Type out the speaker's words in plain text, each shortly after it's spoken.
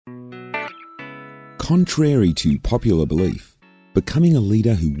Contrary to popular belief, becoming a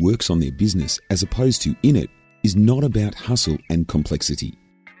leader who works on their business as opposed to in it is not about hustle and complexity.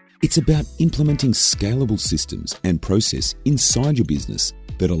 It's about implementing scalable systems and process inside your business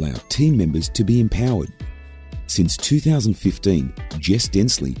that allow team members to be empowered. Since 2015, Jess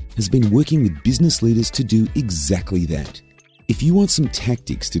Densley has been working with business leaders to do exactly that. If you want some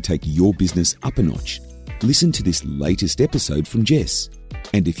tactics to take your business up a notch, listen to this latest episode from Jess.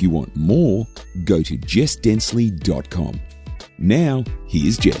 And if you want more, go to jessdensley.com. Now,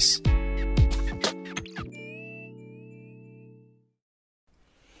 here's Jess.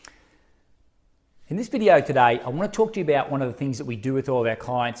 In this video today, I want to talk to you about one of the things that we do with all of our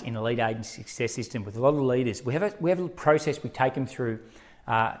clients in the Lead Agency Success System. With a lot of leaders, we have a process we take them through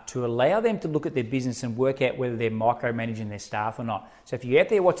to allow them to look at their business and work out whether they're micromanaging their staff or not. So if you're out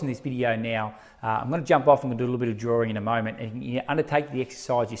there watching this video now, I'm going to jump off and do a little bit of drawing in a moment, and you undertake the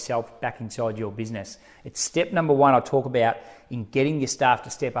exercise yourself back inside your business. It's step number one I talk about in getting your staff to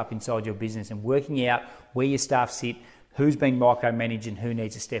step up inside your business and working out where your staff sit, who's been micromanaged and who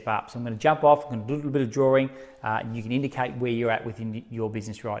needs to step up. So I'm going to jump off, I'm going to do a little bit of drawing, and you can indicate where you're at within your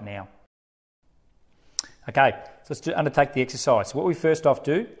business right now. Okay, so let's undertake the exercise. So what we first off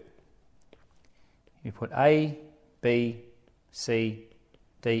do, we put A, B, C,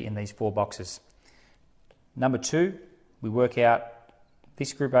 D in these four boxes. Number two, we work out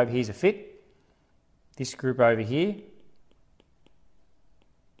this group over here is a fit. This group over here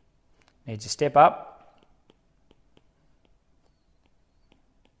needs to step up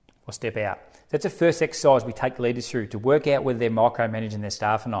or step out. That's the first exercise we take leaders through to work out whether they're micromanaging their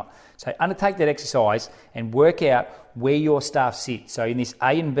staff or not. So undertake that exercise and work out where your staff sit. So in this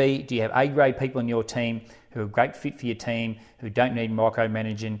A and B, do you have A-grade people in your team who are a great fit for your team, who don't need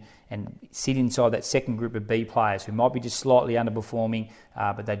micromanaging, and sit inside that second group of B players who might be just slightly underperforming,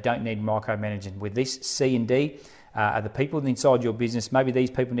 but they don't need micromanaging. With this, C and D are the people inside your business. Maybe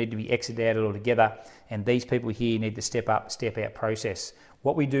these people need to be exited out altogether, and these people here need the step up, step out process.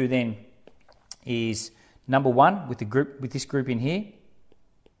 What we do then is number one, with this group in here,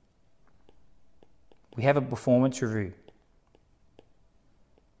 we have a performance review.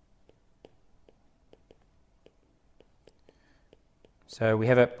 So we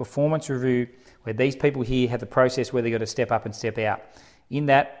have a performance review where these people here have the process where they've got to step up and step out. In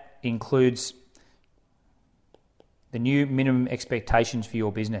that includes the new minimum expectations for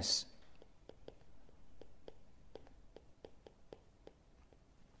your business.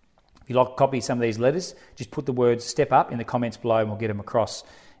 If you'd like a copy of some of these letters, just put the words step up in the comments below and we'll get them across.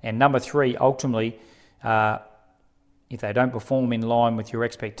 And number three, ultimately, if they don't perform in line with your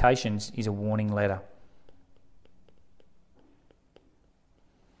expectations, is a warning letter.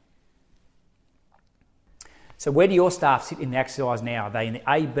 So where do your staff sit in the exercise now? Are they in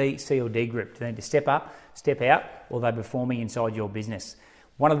the A, B, C or D group? Do they need to step up, step out, or are they performing inside your business?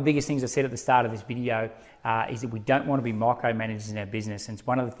 One of the biggest things I said at the start of this video is that we don't want to be micromanagers in our business. And it's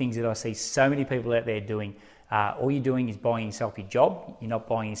one of the things that I see so many people out there doing. All you're doing is buying yourself your job. You're not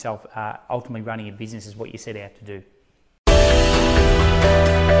buying yourself, ultimately running a business is what you set out to do.